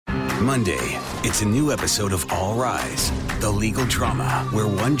Monday, it's a new episode of All Rise, the legal drama where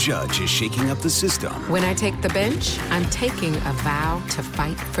one judge is shaking up the system. When I take the bench, I'm taking a vow to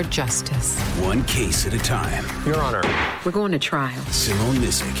fight for justice. One case at a time. Your Honor. We're going to trial. Simone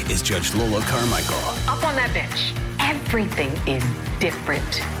Missick is Judge Lola Carmichael. Up on that bench. Everything is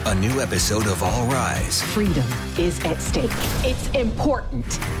different. A new episode of All Rise. Freedom is at stake. It's important.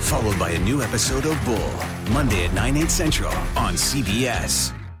 Followed by a new episode of Bull, Monday at 9, 8 central on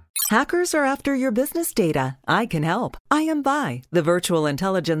CBS. Hackers are after your business data. I can help. I am Vi, the virtual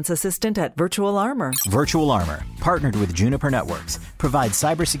intelligence assistant at Virtual Armor. Virtual Armor, partnered with Juniper Networks, provides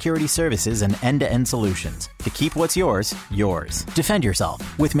cybersecurity services and end-to-end solutions to keep what's yours, yours. Defend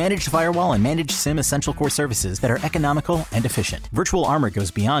yourself with managed firewall and managed SIEM essential core services that are economical and efficient. Virtual Armor goes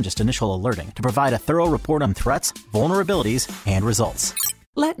beyond just initial alerting to provide a thorough report on threats, vulnerabilities, and results.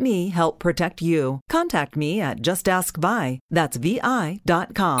 Let me help protect you. Contact me at justaskvi. That's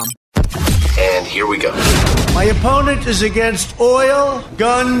vi.com. And here we go. My opponent is against oil,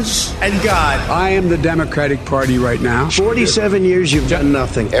 guns, and God. I am the Democratic Party right now. 47 years you've done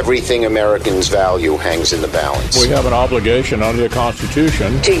nothing. Everything Americans value hangs in the balance. We have an obligation under the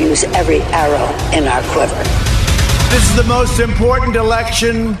Constitution to use every arrow in our quiver. This is the most important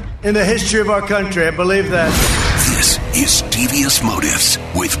election in the history of our country. I believe that. This is Devious Motives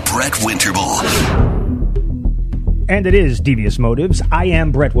with Brett Winterble. And it is Devious Motives. I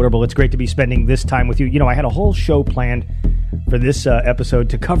am Brett Winterble. It's great to be spending this time with you. You know, I had a whole show planned for this episode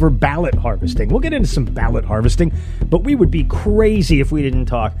to cover ballot harvesting. We'll get into some ballot harvesting, but we would be crazy if we didn't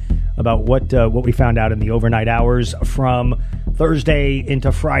talk about what we found out in the overnight hours from Thursday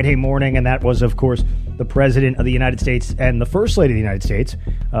into Friday morning, and that was, of course, the President of the United States and the First Lady of the United States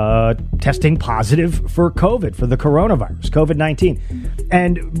testing positive for COVID, for the coronavirus, COVID-19.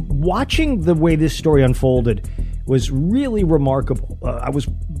 And watching the way this story unfolded was really remarkable. I was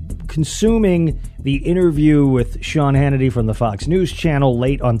consuming the interview with Sean Hannity from the Fox News channel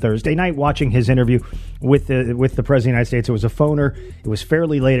late on Thursday night, watching his interview with the President of the United States. It was a phoner. It was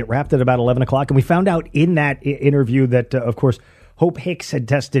fairly late. It wrapped at about 11 o'clock. And we found out in that interview that, of course, Hope Hicks had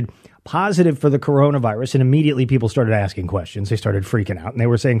tested positive for the coronavirus. And immediately people started asking questions. They started freaking out. And they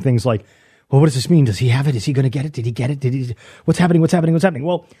were saying things like, well, what does this mean? Does he have it? Is he going to get it? Did he get it? What's happening?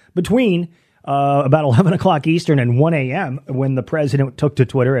 Well, between about 11 o'clock Eastern and 1 a.m., when the president took to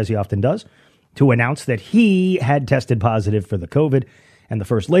Twitter, as he often does, to announce that he had tested positive for the COVID and the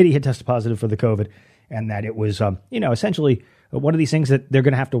First Lady had tested positive for the COVID, and that it was, essentially one of these things that they're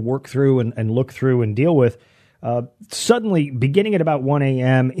going to have to work through and look through and deal with. Suddenly, beginning at about 1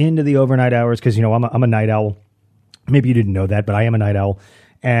 a.m. into the overnight hours, because, I'm a night owl. Maybe you didn't know that, but I am a night owl.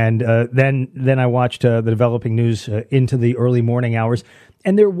 And then I watched the developing news into the early morning hours.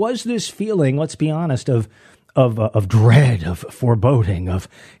 And there was this feeling, let's be honest, of dread, of foreboding, of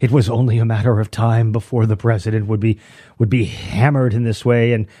it was only a matter of time before the president would be hammered in this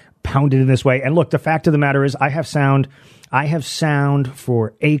way and pounded in this way. And look, the fact of the matter is, I have sound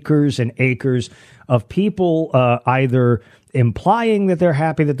for acres and acres of people either implying that they're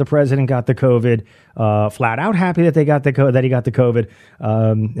happy that the president got the COVID, flat out happy that he got the COVID,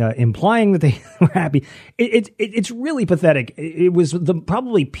 implying that they were happy. It's really pathetic. It was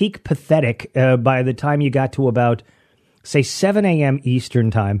probably peak pathetic by the time you got to about, say, 7 a.m. Eastern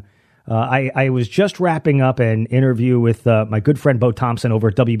time. I was just wrapping up an interview with my good friend Bo Thompson over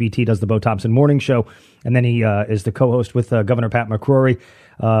at WBT, does the Bo Thompson Morning Show, and then he is the co-host with Governor Pat McCrory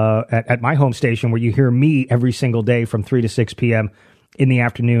at my home station, where you hear me every single day from 3 to 6 p.m. in the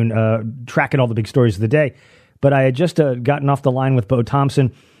afternoon, tracking all the big stories of the day. But I had just gotten off the line with Bo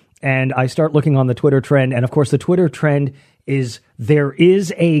Thompson, and I start looking on the Twitter trend, and of course the Twitter trend is, there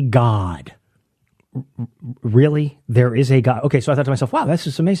is a God. Really? There is a God. Okay, so I thought to myself, wow, that's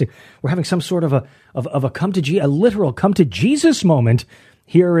just amazing. We're having some sort of a literal come to Jesus moment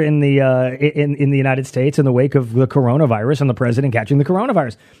here in the in the United States in the wake of the coronavirus and the president catching the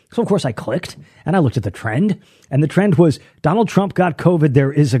coronavirus. So of course I clicked and I looked at the trend, and the trend was Donald Trump got COVID.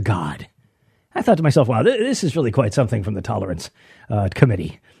 There is a God. I thought to myself, wow, this is really quite something from the Tolerance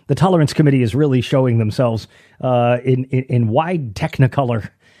Committee. The Tolerance Committee is really showing themselves in wide technicolor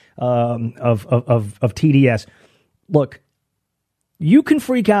of TDS. Look, you can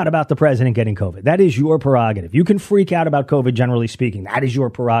freak out about the president getting COVID. That is your prerogative. You can freak out about COVID, generally speaking. That is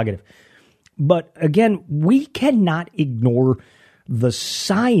your prerogative. But again, we cannot ignore the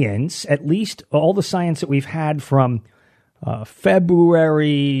science, at least all the science that we've had from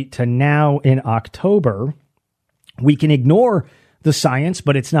February to now in October. We can ignore the science,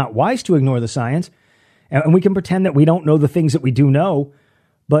 but it's not wise to ignore the science. And we can pretend that we don't know the things that we do know.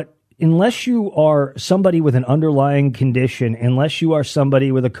 But unless you are somebody with an underlying condition, unless you are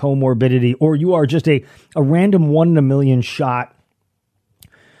somebody with a comorbidity, or you are just a random 1 in a million shot,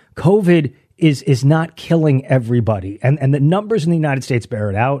 COVID is not killing everybody. And the numbers in the United States bear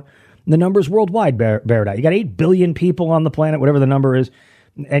it out. The numbers worldwide bear it out. You got 8 billion people on the planet, whatever the number is.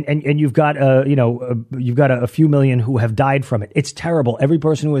 And you've got you've got a few million who have died from it. It's terrible. Every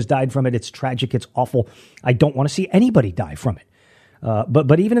person who has died from it, it's tragic. It's awful. I don't want to see anybody die from it.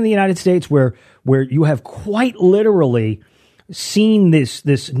 But even in the United States, where you have quite literally seen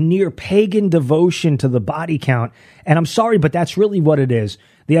this near pagan devotion to the body count, and I'm sorry, but that's really what it is.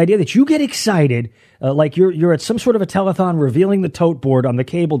 The idea that you get excited, like you're at some sort of a telethon revealing the tote board on the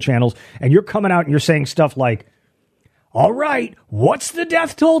cable channels, and you're coming out and you're saying stuff like, all right, what's the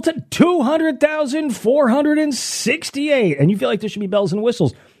death toll to 200,468? And you feel like there should be bells and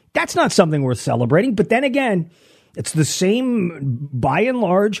whistles. That's not something worth celebrating. But then again, it's the same, by and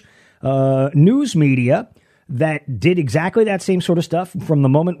large, news media that did exactly that same sort of stuff from the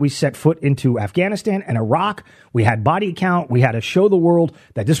moment we set foot into Afghanistan and Iraq. We had body count. We had to show the world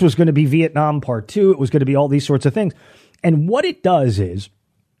that this was going to be Vietnam Part 2. It was going to be all these sorts of things. And what it does is,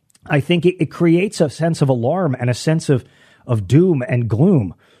 I think it creates a sense of alarm and a sense of doom and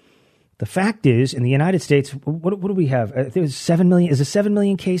gloom. The fact is, in the United States, what do we have? I think it was 7 million. Is it 7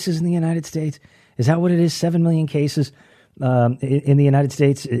 million cases in the United States? Is that what it is? 7 million cases in the United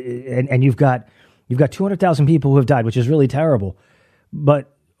States, and you've got 200,000 people who have died, which is really terrible.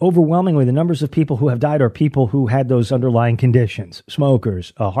 But overwhelmingly, the numbers of people who have died are people who had those underlying conditions: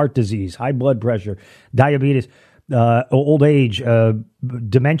 smokers, heart disease, high blood pressure, diabetes, old age,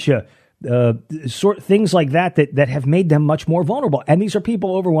 dementia, things like that have made them much more vulnerable. And these are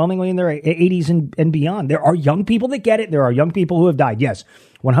people overwhelmingly in their 80s and beyond. There are young people that get it. There are young people who have died. Yes,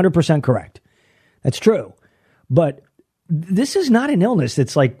 100% correct. That's true. But this is not an illness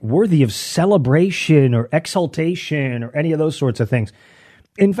that's like worthy of celebration or exaltation or any of those sorts of things.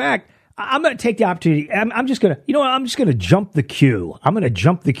 In fact, I'm going to take the opportunity. I'm just going to jump the queue. I'm going to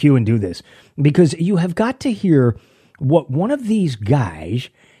jump the queue and do this because you have got to hear what one of these guys,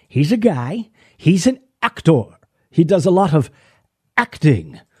 he's a guy, he's an actor. He does a lot of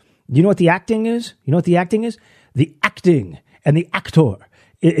acting. You know what the acting is? The acting and the actor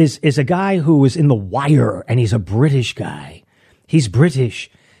is a guy who was in The Wire, and he's a British guy. He's British.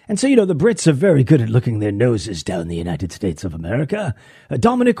 And so, the Brits are very good at looking their noses down the United States of America.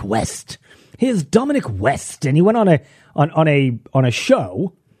 Dominic West. Here's Dominic West, and he went on a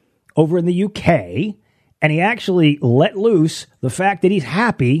show over in the UK, and he actually let loose the fact that he's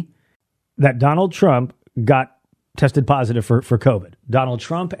happy that Donald Trump got tested positive for COVID. Donald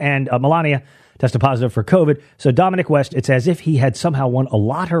Trump and Melania tested positive for COVID. So Dominic West, it's as if he had somehow won a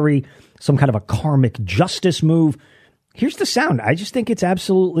lottery, some kind of a karmic justice move. Here's the sound. I just think it's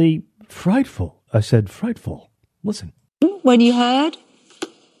absolutely frightful. I said frightful. Listen. When you heard?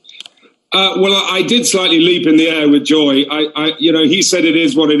 Well, I did slightly leap in the air with joy. He said it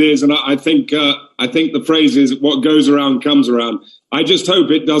is what it is, and I think the phrase is "what goes around comes around." I just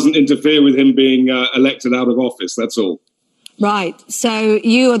hope it doesn't interfere with him being elected out of office. That's all. Right. So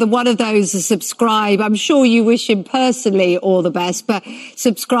you are one of those who subscribe. I'm sure you wish him personally all the best, but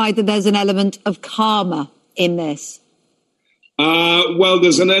subscribe that there's an element of karma in this. Well,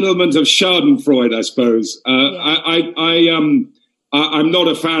 there's an element of Schadenfreude, I suppose. I'm not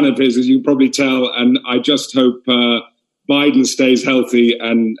a fan of his, as you can probably tell, and I just hope Biden stays healthy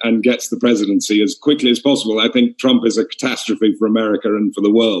and gets the presidency as quickly as possible. I think Trump is a catastrophe for America and for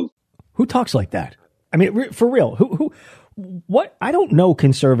the world. Who talks like that? I mean, for real, what? I don't know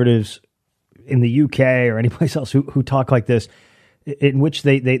conservatives in the UK or anyplace else who talk like this, in which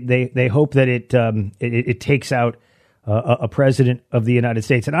they hope that it takes out a president of the United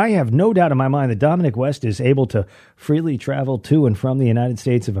States. And I have no doubt in my mind that Dominic West is able to freely travel to and from the United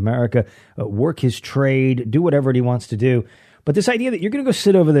States of America, work his trade, do whatever he wants to do. But this idea that you're going to go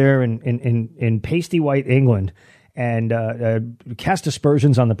sit over there in pasty white England and cast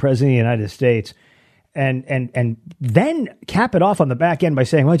aspersions on the president of the United States and then cap it off on the back end by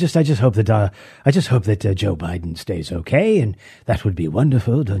saying, well, I just hope that Joe Biden stays okay, and that would be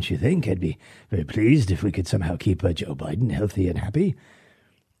wonderful, don't you think? I'd be very pleased if we could somehow keep Joe Biden healthy and happy.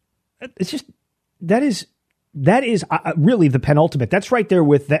 It's just that is really the penultimate. That's right there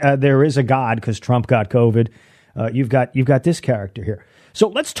with there is a God because Trump got COVID. You've got this character here. So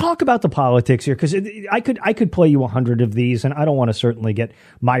let's talk about the politics here, because I could play you 100 of these, and I don't want to certainly get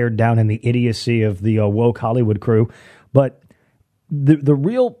mired down in the idiocy of the woke Hollywood crew. But the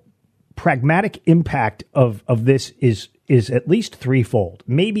real pragmatic impact of this is at least threefold,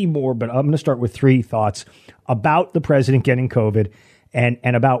 maybe more. But I'm going to start with three thoughts about the president getting COVID and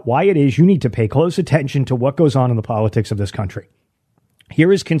about why it is you need to pay close attention to what goes on in the politics of this country.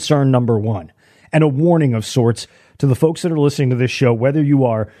 Here is concern number one, and a warning of sorts to the folks that are listening to this show, whether you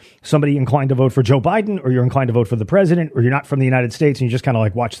are somebody inclined to vote for Joe Biden or you're inclined to vote for the president, or you're not from the United States and you just kind of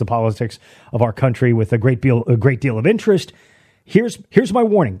like watch the politics of our country with a great deal of interest. Here's my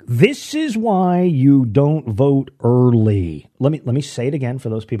warning. This is why you don't vote early. Let me say it again for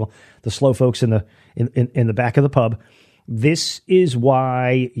those people, the slow folks in the back of the pub. This is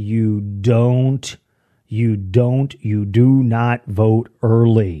why you do not vote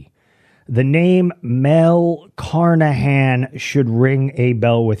early. The name Mel Carnahan should ring a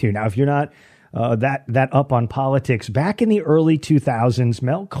bell with you. Now, if you're not that up on politics, back in the early 2000s,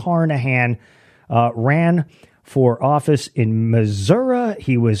 Mel Carnahan ran for office in Missouri.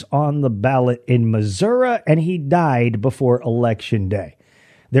 He was on the ballot in Missouri, and he died before Election Day.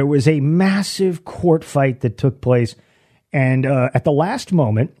 There was a massive court fight that took place, and at the last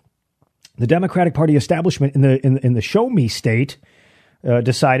moment, the Democratic Party establishment in the Show Me state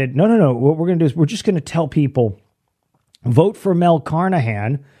decided, no. What we're going to do is we're just going to tell people, vote for Mel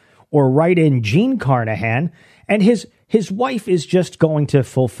Carnahan or write in Gene Carnahan, and his wife is just going to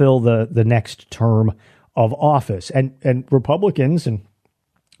fulfill the next term of office. And Republicans and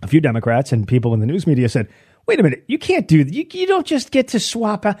a few Democrats and people in the news media said, wait a minute, you can't do that. You don't just get to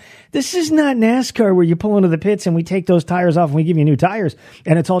swap out. This is not NASCAR where you pull into the pits and we take those tires off and we give you new tires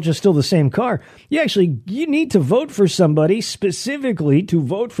and it's all just still the same car. You need to vote for somebody, specifically to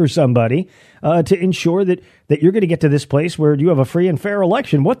vote for somebody to ensure that you're going to get to this place where you have a free and fair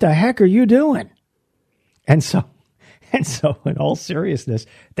election. What the heck are you doing? And so in all seriousness,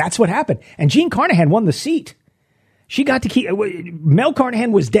 that's what happened. And Gene Carnahan won the seat. She got to keep. Mel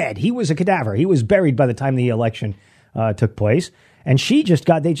Carnahan was dead. He was a cadaver. He was buried by the time the election took place. And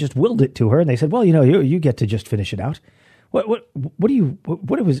they just willed it to her. And they said, well, you get to just finish it out. What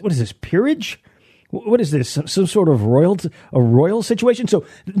is this, peerage? What is this? Some sort of royal situation? So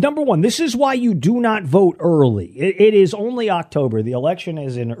number one, this is why you do not vote early. It is only October. The election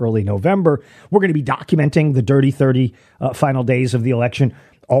is in early November. We're going to be documenting the dirty 30 final days of the election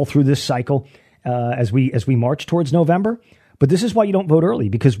all through this cycle. As we march towards November. But this is why you don't vote early,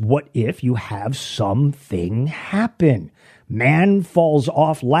 because what if you have something happen? Man falls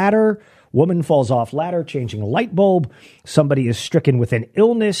off ladder, woman falls off ladder, changing a light bulb. Somebody is stricken with an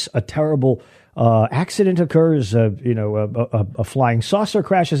illness, a terrible accident occurs, a flying saucer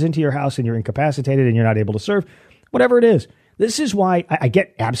crashes into your house and you're incapacitated and you're not able to serve, whatever it is. This is why I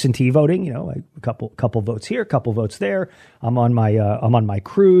get absentee voting. A couple votes here, a couple votes there. I'm on my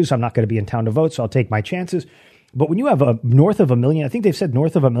cruise. I'm not going to be in town to vote, so I'll take my chances. But when you have north of 1 million, I think they've said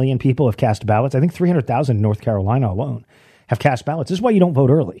north of 1 million people have cast ballots. I think 300,000 in North Carolina alone have cast ballots. This is why you don't vote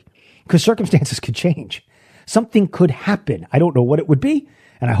early, because circumstances could change. Something could happen. I don't know what it would be,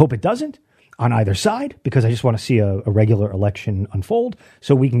 and I hope it doesn't on either side, because I just want to see a regular election unfold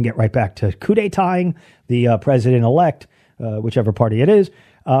so we can get right back to coup d'etat-ing the president-elect. Whichever party it is.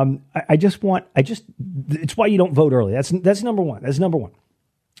 It's why you don't vote early. That's number one.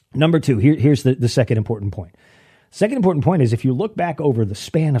 Number two, here's the second important point. Second important point is, if you look back over the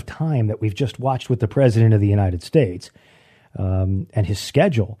span of time that we've just watched with the president of the United States and his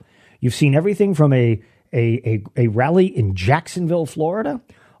schedule, you've seen everything from a rally in Jacksonville, Florida,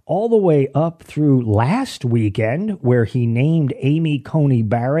 all the way up through last weekend, where he named Amy Coney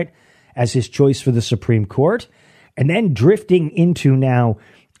Barrett as his choice for the Supreme Court. And then drifting into now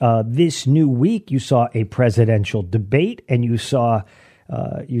this new week, you saw a presidential debate, and you saw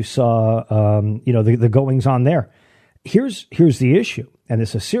the goings on there. Here's the issue, and this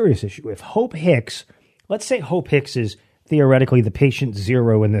is a serious issue. If Hope Hicks, let's say Hope Hicks is theoretically the patient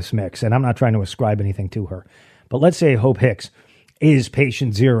zero in this mix, and I'm not trying to ascribe anything to her, but let's say Hope Hicks is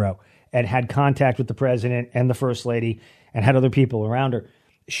patient zero and had contact with the president and the first lady and had other people around her.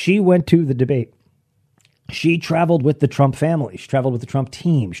 She went to the debate. She traveled with the Trump family. She traveled with the Trump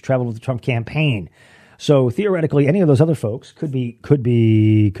team. She traveled with the Trump campaign. So theoretically, any of those other folks could be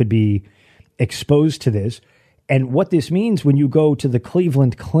exposed to this. And what this means when you go to the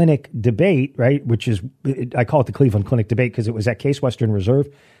Cleveland Clinic debate, right, which is, I call it the Cleveland Clinic debate because it was at Case Western Reserve.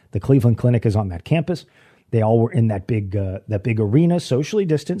 The Cleveland Clinic is on that campus. They all were in that big arena, socially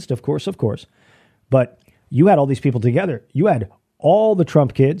distanced, of course. But you had all these people together. You had all the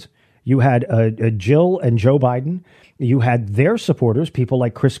Trump kids. You had Jill and Joe Biden. You had their supporters, people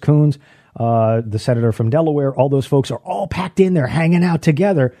like Chris Coons, the senator from Delaware. All those folks are all packed in there, hanging out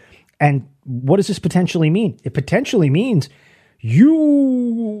together. And what does this potentially mean? It potentially means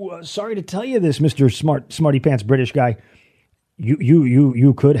sorry to tell you this, Mr. Smarty Pants British guy,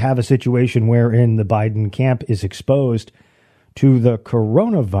 you could have a situation wherein the Biden camp is exposed to the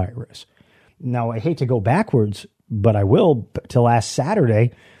coronavirus. Now, I hate to go backwards, but I will. To last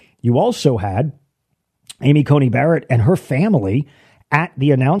Saturday, you also had Amy Coney Barrett and her family at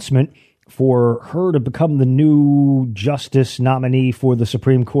the announcement for her to become the new justice nominee for the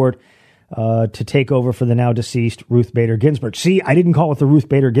Supreme Court to take over for the now deceased Ruth Bader Ginsburg. See, I didn't call it the Ruth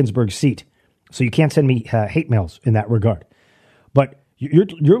Bader Ginsburg seat, so you can't send me hate mails in that regard. But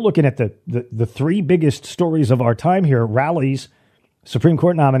you're looking at the three biggest stories of our time here: rallies, Supreme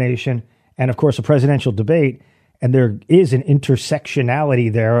Court nomination, and of course a presidential debate. And there is an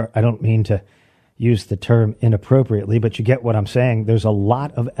intersectionality there. I don't mean to use the term inappropriately, but you get what I'm saying. There's a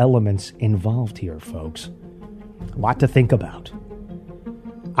lot of elements involved here, folks. A lot to think about.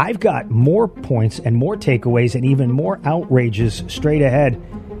 I've got more points and more takeaways and even more outrages straight ahead.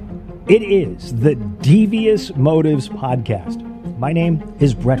 It is the Devious Motives Podcast. My name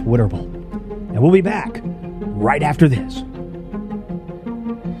is Brett Witterble, and we'll be back right after this.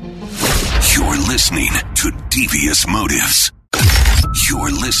 You're listening to Devious Motives.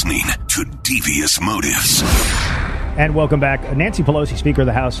 You're listening to Devious Motives. And welcome back. Nancy Pelosi, Speaker of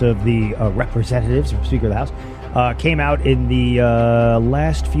the House of the Representatives, or Speaker of the House, came out in the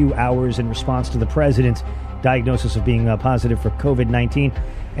last few hours in response to the president's diagnosis of being positive for COVID-19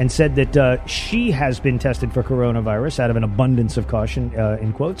 and said that she has been tested for coronavirus out of an abundance of caution,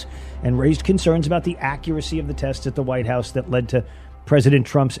 in quotes, and raised concerns about the accuracy of the tests at the White House that led to President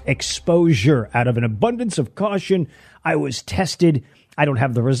Trump's exposure. Out of an abundance of caution, I was tested. I don't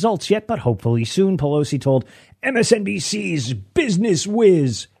have the results yet, but hopefully soon, Pelosi told MSNBC's Business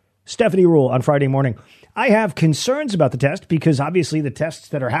Whiz, Stephanie Ruhle, on Friday morning. I have concerns about the test because obviously the tests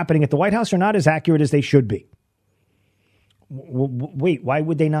that are happening at the White House are not as accurate as they should be. Wait, why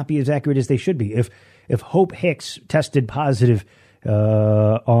would they not be as accurate as they should be? If Hope Hicks tested positive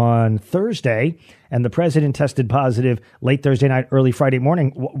on Thursday and the president tested positive late Thursday night, early Friday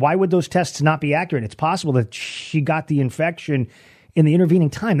morning, why would those tests not be accurate? It's possible that she got the infection in the intervening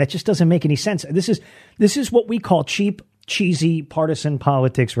time. That just doesn't make any sense. This is what we call cheap, cheesy partisan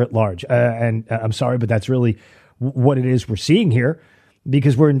politics writ large. And I'm sorry, but that's really what it is we're seeing here,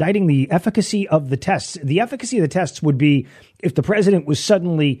 because we're indicting the efficacy of the tests. The efficacy of the tests would be if the president was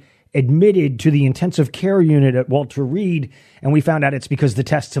suddenly admitted to the intensive care unit at Walter Reed, and we found out it's because the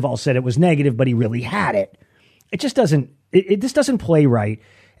tests have all said it was negative, but he really had it. It just doesn't. This doesn't play right.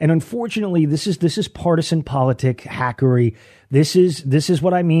 And unfortunately, this is partisan politic hackery. This is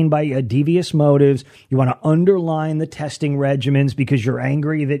what I mean by devious motives. You want to underline the testing regimens because you're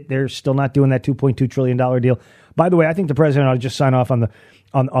angry that they're still not doing that $2.2 trillion deal. By the way, I think the president ought to just sign off on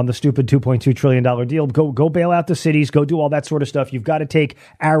the stupid $2.2 trillion deal. Go bail out the cities. Go do all that sort of stuff. You've got to take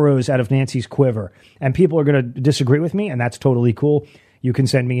arrows out of Nancy's quiver. And people are going to disagree with me, and that's totally cool. You can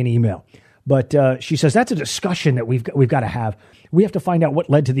send me an email. But she says that's a discussion that we've got to have. We have to find out what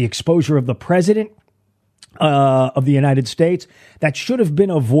led to the exposure of the president of the United States. That should have been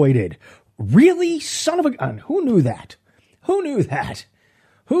avoided. Really? Son of a gun. Who knew that? Who knew that?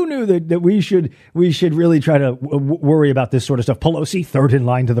 Who knew that we should really try to worry about this sort of stuff? Pelosi, third in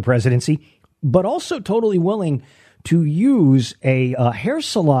line to the presidency, but also totally willing to use a hair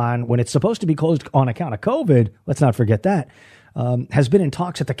salon when it's supposed to be closed on account of COVID. Let's not forget that. Has been in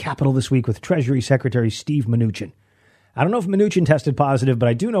talks at the Capitol this week with Treasury Secretary Steve Mnuchin. I don't know if Mnuchin tested positive, but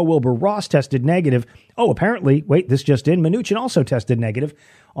I do know Wilbur Ross tested negative. Oh, apparently, wait, this just in, Mnuchin also tested negative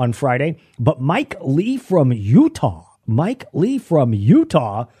on Friday. But Mike Lee from Utah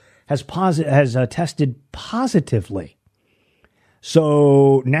has tested positively.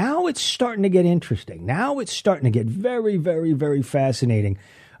 So now it's starting to get interesting. Now it's starting to get very, very, very fascinating.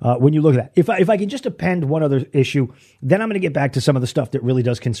 When you look at that, if I can just append one other issue, then I'm going to get back to some of the stuff that really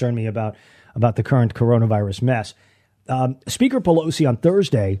does concern me about the current coronavirus mess. Speaker Pelosi on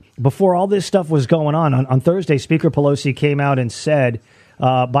Thursday, before all this stuff was going on Thursday, Speaker Pelosi came out and said,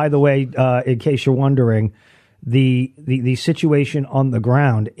 by the way, in case you're wondering, the situation on the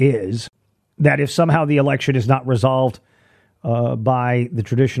ground is that if somehow the election is not resolved by the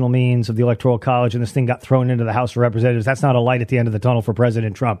traditional means of the Electoral College and this thing got thrown into the House of Representatives, that's not a light at the end of the tunnel for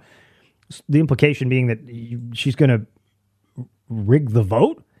President Trump. The implication being that she's going to rig the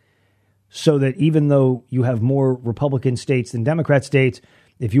vote so that even though you have more Republican states than Democrat states,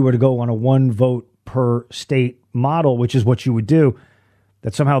 if you were to go on a one vote per state model, which is what you would do,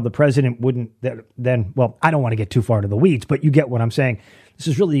 that somehow the president wouldn't then, well, I don't want to get too far into the weeds, but you get what I'm saying. This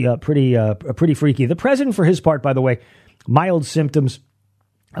is really pretty freaky. The president, for his part, by the way, mild symptoms,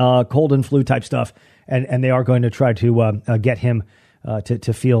 cold and flu type stuff, and they are going to try to get him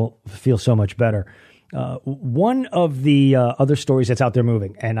to feel so much better. One of the other stories that's out there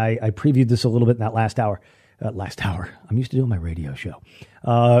moving, and I previewed this a little bit in that last hour, last hour. I'm used to doing my radio show.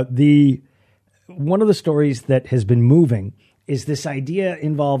 One of the stories that has been moving is this idea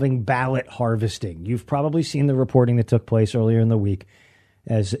involving ballot harvesting. You've probably seen the reporting that took place earlier in the week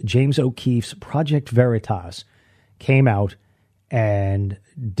as James O'Keefe's Project Veritas came out and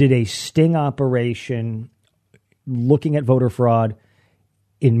did a sting operation looking at voter fraud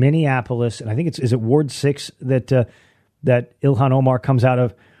in Minneapolis. And I think is it Ward 6 that Ilhan Omar comes out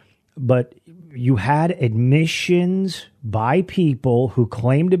of. But you had admissions by people who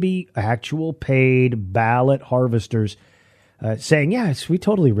claim to be actual paid ballot harvesters saying, we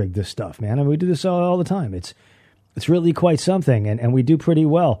totally rigged this stuff, man. And we do this all the time. It's really quite something. And we do pretty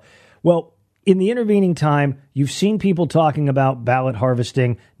well. Well, in the intervening time, you've seen people talking about ballot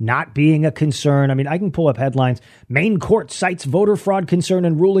harvesting not being a concern. I mean, I can pull up headlines. Maine court cites voter fraud concern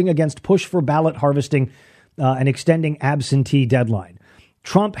and ruling against push for ballot harvesting and extending absentee deadline.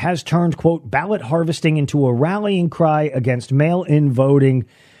 Trump has turned, quote, ballot harvesting into a rallying cry against mail-in voting.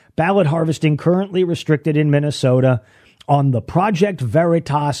 Ballot harvesting currently restricted in Minnesota on the Project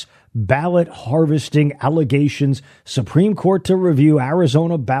Veritas ballot harvesting allegations. Supreme Court to review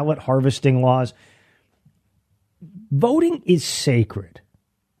Arizona ballot harvesting laws. Voting is sacred.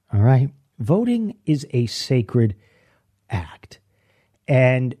 All right. Voting is a sacred act.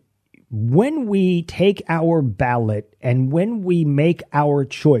 And when we take our ballot and when we make our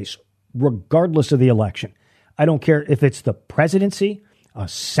choice, regardless of the election, I don't care if it's the presidency, a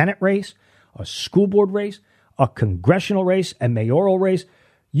Senate race, a school board race, a congressional race, a mayoral race,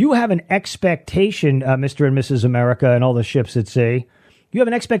 you have an expectation, Mr. and Mrs. America and all the ships at sea, you have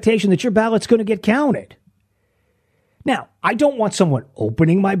an expectation that your ballot's going to get counted. Now, I don't want someone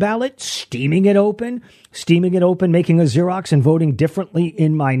opening my ballot, steaming it open, making a Xerox and voting differently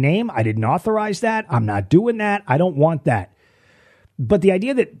in my name. I didn't authorize that. I'm not doing that. I don't want that. But the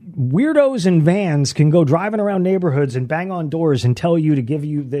idea that weirdos in vans can go driving around neighborhoods and bang on doors and tell you to give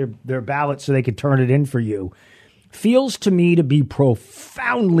you their ballot so they can turn it in for you feels to me to be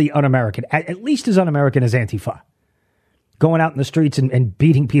profoundly un-American, at least as un-American as Antifa. Going out in the streets and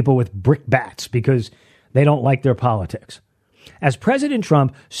beating people with brick bats because they don't like their politics. As President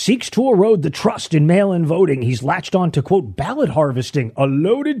Trump seeks to erode the trust in mail-in voting, he's latched on to, quote, ballot harvesting, a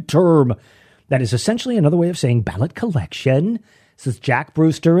loaded term that is essentially another way of saying ballot collection, says Jack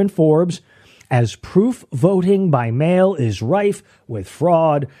Brewster in Forbes. As proof voting by mail is rife with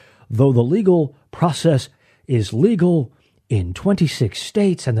fraud, though the legal process is legal in 26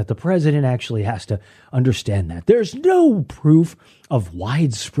 states, and that the president actually has to understand that. There's no proof of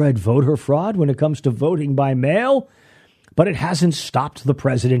widespread voter fraud when it comes to voting by mail, but it hasn't stopped the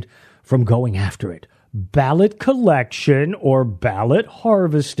president from going after it. Ballot collection or ballot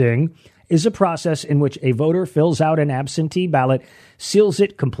harvesting is a process in which a voter fills out an absentee ballot, seals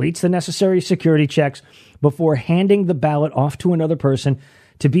it, completes the necessary security checks before handing the ballot off to another person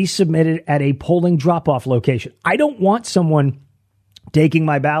to be submitted at a polling drop-off location. I don't want someone taking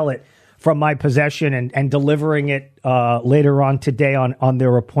my ballot from my possession and delivering it later on today on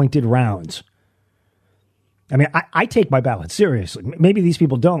their appointed rounds. I mean, I take my ballot seriously. Maybe these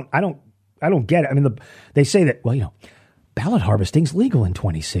people don't. I don't get it. I mean, they say that, ballot harvesting's legal in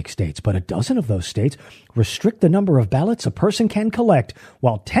 26 states, but a dozen of those states restrict the number of ballots a person can collect,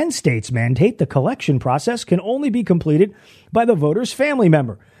 while 10 states mandate the collection process can only be completed by the voter's family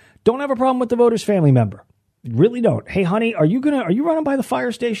member. Don't have a problem with the voter's family member. Really don't. Hey, honey, are you running by the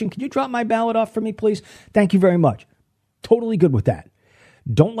fire station? Can you drop my ballot off for me, please? Thank you very much. Totally good with that.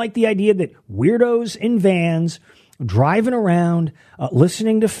 Don't like the idea that weirdos in vans driving around,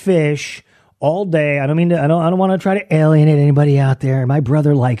 listening to Fish all day. I don't want to try to alienate anybody out there. My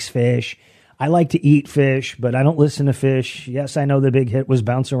brother likes Fish. I like to eat Fish, but I don't listen to Fish. Yes, I know the big hit was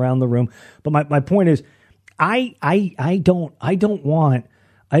Bounce Around the Room, but my point is, I don't want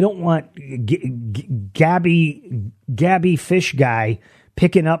Gabby Fish guy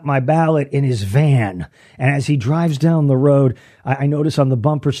picking up my ballot in his van. And as he drives down the road, I notice on the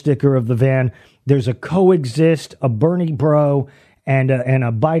bumper sticker of the van, there's a coexist, a Bernie bro, and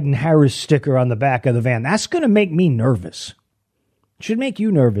a Biden-Harris sticker on the back of the van. That's going to make me nervous. It should make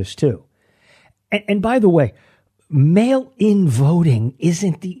you nervous, too. And by the way, mail-in voting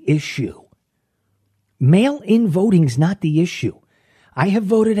isn't the issue. Mail-in voting's not the issue. I have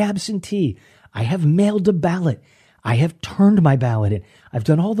voted absentee. I have mailed a ballot. I have turned my ballot in. I've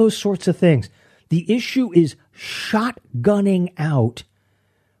done all those sorts of things. The issue is shotgunning out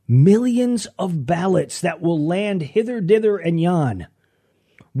millions of ballots that will land hither, dither, and yon.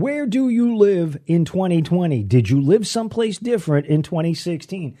 Where do you live in 2020? Did you live someplace different in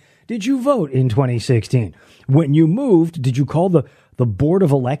 2016? Did you vote in 2016? When you moved, did you call the the Board of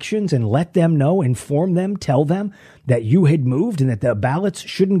Elections and let them know, inform them, tell them that you had moved and that the ballots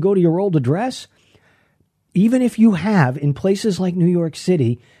shouldn't go to your old address? Even if you have, in places like New York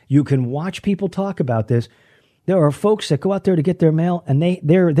City, you can watch people talk about this. There are folks that go out there to get their mail, and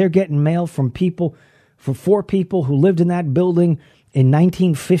they're getting mail from four people who lived in that building in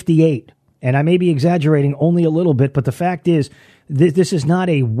 1958. And I may be exaggerating only a little bit, but the fact is, this is not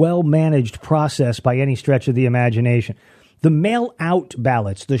a well-managed process by any stretch of the imagination. The mail-out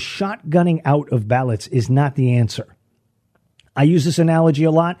ballots, the shotgunning out of ballots, is not the answer. I use this analogy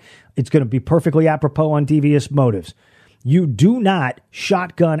a lot. It's going to be perfectly apropos on Devious Motives. You do not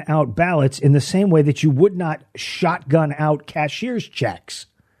shotgun out ballots in the same way that you would not shotgun out cashier's checks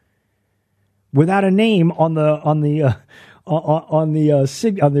without a name on the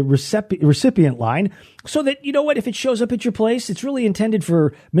recipient line, so that, you know what, if it shows up at your place, it's really intended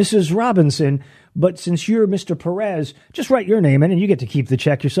for Mrs. Robinson, but since you're Mr. Perez, just write your name in and you get to keep the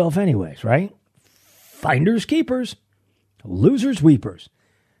check yourself anyways, right? Finders keepers, losers weepers.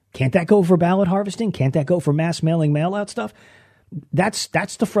 Can't that go for ballot harvesting? Can't that go for mass mailing mail out stuff? That's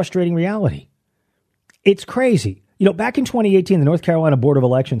the frustrating reality. It's crazy. You know, back in 2018, the North Carolina Board of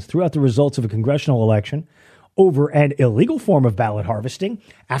Elections threw out the results of a congressional election over an illegal form of ballot harvesting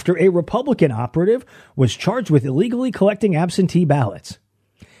after a Republican operative was charged with illegally collecting absentee ballots.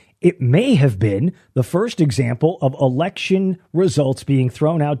 It may have been the first example of election results being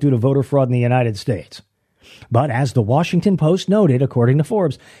thrown out due to voter fraud in the United States. But as the Washington Post noted, according to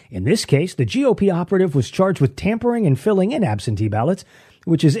Forbes, in this case, the GOP operative was charged with tampering and filling in absentee ballots,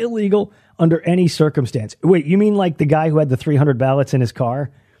 which is illegal under any circumstance. Wait, you mean like the guy who had the 300 ballots in his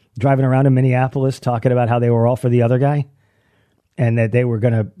car driving around in Minneapolis talking about how they were all for the other guy and that they were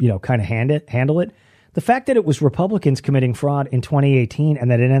going to, you know, kind of handle it? The fact that it was Republicans committing fraud in 2018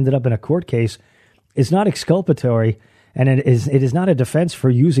 and that it ended up in a court case is not exculpatory. And it is not a defense for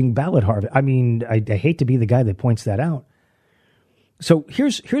using ballot harvest. I mean, I hate to be the guy that points that out. So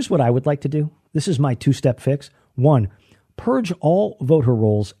here's what I would like to do. This is my two-step fix. One, purge all voter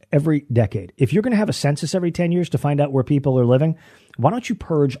rolls every decade. If you're going to have a census every 10 years to find out where people are living, why don't you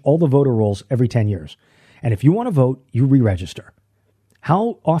purge all the voter rolls every 10 years? And if you want to vote, you re-register.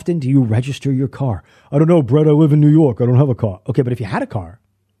 How often do you register your car? I don't know, Brett, I live in New York. I don't have a car. Okay, but if you had a car,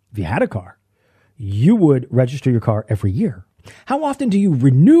 you would register your car every year. How often do you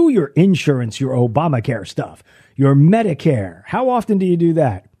renew your insurance, your Obamacare stuff, your Medicare? How often do you do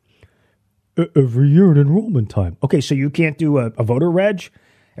that? Every year at enrollment time. Okay, so you can't do a voter reg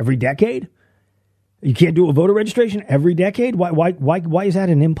every decade? You can't do a voter registration every decade? Why is that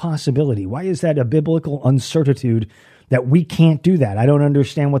an impossibility? Why is that a biblical uncertitude that we can't do that? I don't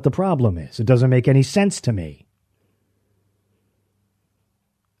understand what the problem is. It doesn't make any sense to me.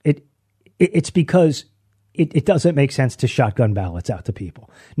 It's because it doesn't make sense to shotgun ballots out to people.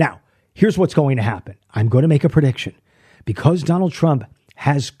 Now, here's what's going to happen. I'm going to make a prediction. Because Donald Trump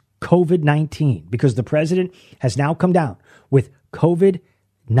has COVID-19, because the president has now come down with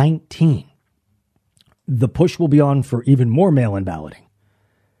COVID-19, the push will be on for even more mail-in balloting.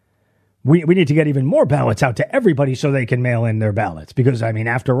 We need to get even more ballots out to everybody so they can mail in their ballots. Because, I mean,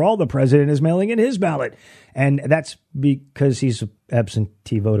 after all, the president is mailing in his ballot. And that's because he's an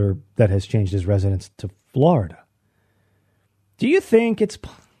absentee voter that has changed his residence to Florida. Do you think it's...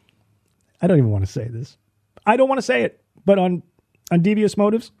 I don't even want to say this. I don't want to say it. But on Devious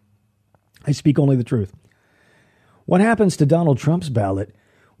Motives, I speak only the truth. What happens to Donald Trump's ballot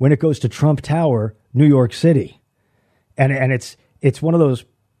when it goes to Trump Tower, New York City? And it's one of those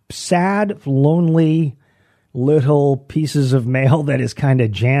sad, lonely little pieces of mail that is kind of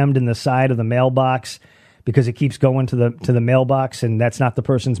jammed in the side of the mailbox because it keeps going to the mailbox, and that's not the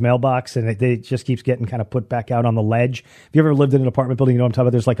person's mailbox, and it just keeps getting kind of put back out on the ledge. If you ever lived in an apartment building, you know what I'm talking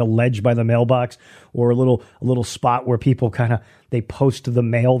about. There's like a ledge by the mailbox, or a little spot where people they post the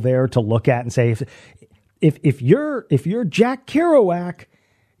mail there to look at and say, if you're Jack Kerouac,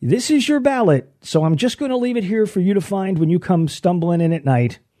 this is your ballot, so I'm just going to leave it here for you to find when you come stumbling in at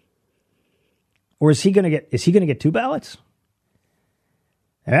night. Or is he going to get two ballots?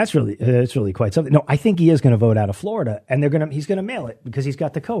 And that's really quite something. No, I think he is going to vote out of Florida, and he's going to mail it because he's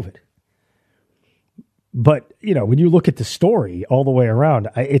got the COVID. But, you know, when you look at the story all the way around,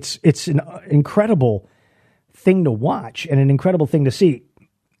 it's an incredible thing to watch and an incredible thing to see.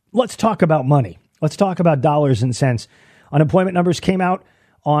 Let's talk about money. Let's talk about dollars and cents. Unemployment numbers came out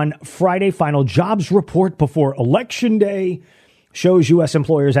on Friday. Final jobs report before Election Day shows U.S.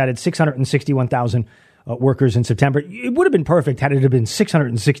 employers added 661,000 workers in September. It would have been perfect had it have been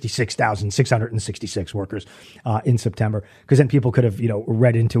 666,666 workers in September, because then people could have,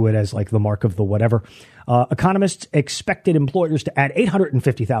 read into it as like the mark of the whatever. Economists expected employers to add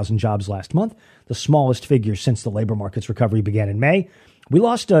 850,000 jobs last month, the smallest figure since the labor market's recovery began in May. We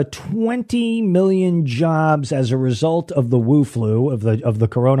lost 20 million jobs as a result of the Wu flu, of the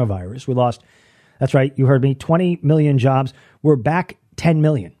coronavirus. We lost, that's right, you heard me, 20 million jobs. We're back 10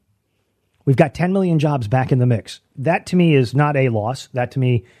 million. We've got 10 million jobs back in the mix. That to me is not a loss. That to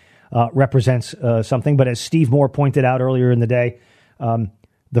me represents something. But as Steve Moore pointed out earlier in the day,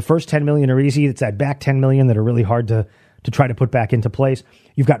 the first 10 million are easy. It's that back 10 million that are really hard to try to put back into place.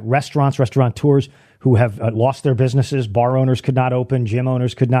 You've got restaurateurs who have lost their businesses. Bar owners could not open. Gym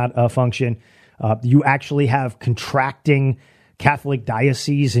owners could not function. You actually have contracting Catholic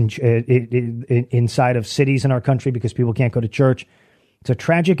dioceses inside of cities in our country because people can't go to church. It's a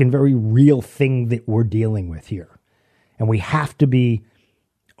tragic and very real thing that we're dealing with here. And we have to be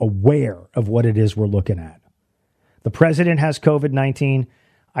aware of what it is we're looking at. The president has COVID-19.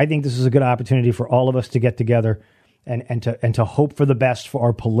 I think this is a good opportunity for all of us to get together and to hope for the best for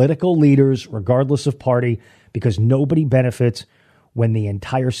our political leaders, regardless of party, because nobody benefits when the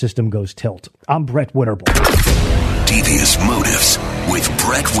entire system goes tilt. I'm Brett Winterble. Devious Motives with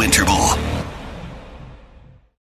Brett Winterble.